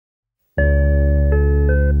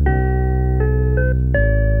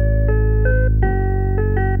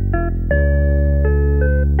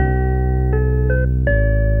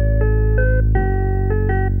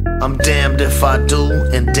I'm damned if I do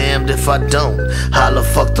and damned if I don't. Holla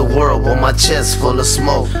fuck the world with my chest full of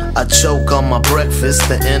smoke. I choke on my breakfast,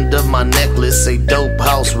 the end of my necklace say Dope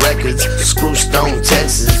House Records, Screwston,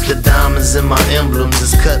 Texas. The diamonds in my emblems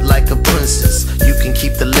is cut like a princess. You can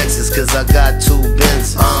keep the Lexus cause I got 2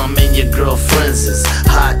 Benz. I'm in your girlfriend's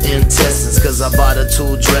hot intestines cause I bought her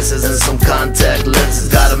 2 dresses and some contact lenses.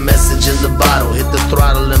 Got a message in the bottle, hit the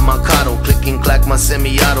throttle in my condo. Click and clack my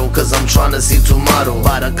semi-auto cause I'm tryna see tomorrow.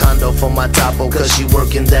 Bought a condo for my Tahoe cause she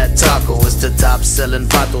working that taco. It's the top selling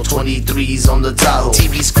vato, 23s on the Tahoe.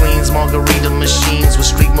 TV screens, margarita machines with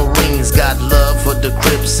street marines. Got love for the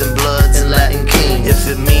Crips and Bloods and Latin Kings. If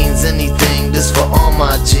it means anything, this for all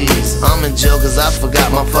my G's. I'm in jail cause I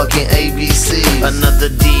forgot my fucking ABC. Another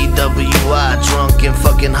DWI, drunk and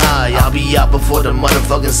fucking high. I'll be out before the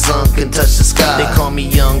motherfucking sun can touch the sky. They call me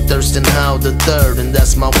Young Thurston Howe the Third, and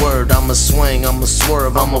that's my word. I'ma swing, I'ma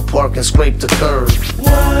swerve, I'ma park and scrape the curb.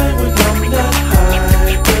 Why when I'm not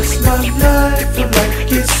high does my life feel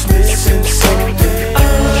like it's missing something?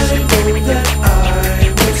 I know that I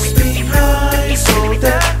must be high so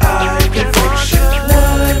that I can function.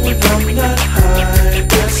 Why when I'm not high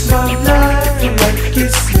does my life feel like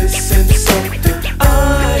it's missing something?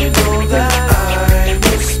 I know that I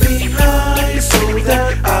must be high so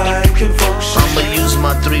that I can function. I'ma use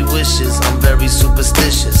my 3 wishes, I'm very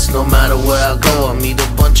superstitious. No matter where I go, I meet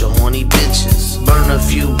a bunch of horny bitches. Burn a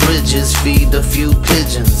few bridges, feed a few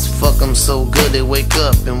pigeons. Fuck them so good they wake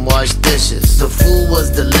up and wash dishes. The food was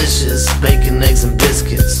delicious, bacon, eggs and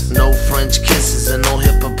biscuits. No French kisses and no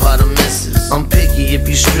hippopotamuses. I'm picky, if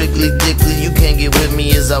you strictly dickly, you can't get with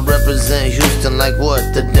me as I represent Houston like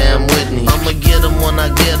what, the damn Whitney. I'ma get them when I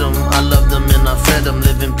get them, I love them and I fed them.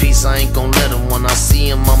 Live in peace, I ain't gon' let them. When I see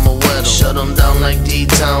them, I'ma wet them. Shut them down like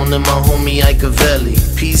D-Town and my homie Icavelli.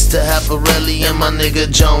 Peace to Haparelli and my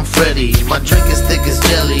nigga John Freddy. My drink is thick as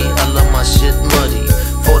jelly, I love my shit muddy.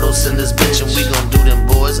 Photos in this bitch and we gon' do them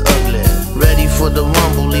boys ugly. Ready for the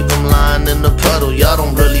rumble, leave them lying in the puddle. Y'all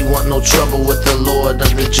don't really want no trouble with the Lord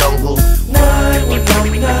of the jungle. Why when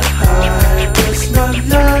I'm not high does my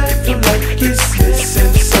life feel like it's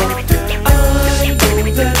missing something? I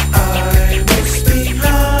know that I must be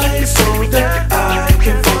high so that I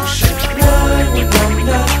can function. Why when I'm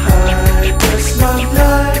not high does my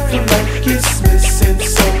life feel like it's missing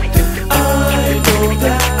something? I know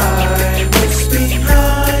that I must be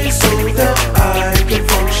high so that I can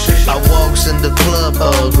function. I walks in the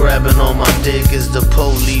club, grabbing on my dick is the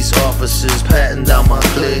police officers patting down my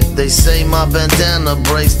click. They say my bandana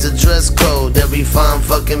breaks the dress code. Every fine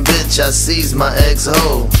fucking bitch I see's my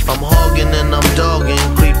ex-hoe. I'm hogging and I'm dogging,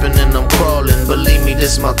 creeping and I'm crawling. Believe me,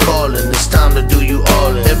 this my calling, it's time to do you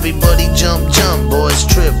all in. Everybody jump, jump, boys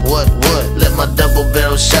trip, what? Let my double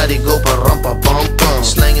barrel shotty go pa-rum-pa-bum-bum.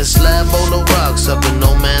 Slanging slab boulder rocks up in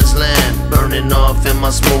no man's land. Burning off in my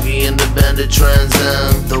smoky in the bandit Trans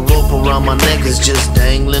Am. The rope around my neck is just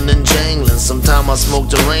dangling and jangling. Sometime I smoke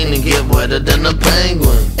the rain and get wetter than a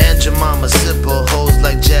penguin. Aunt Jemima sipper, hoes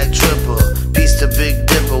like Jack Tripper. Peace to Big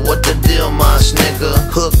Dipper, what the deal, my nigga?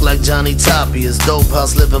 Hook like Johnny Tapia's, Dope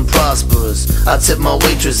House living prosperous. I tip my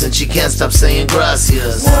waitress and she can't stop saying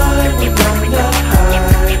gracias. Why when I'm not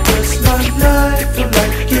high does my life feel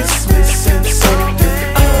like it's missing something?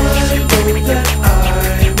 I know that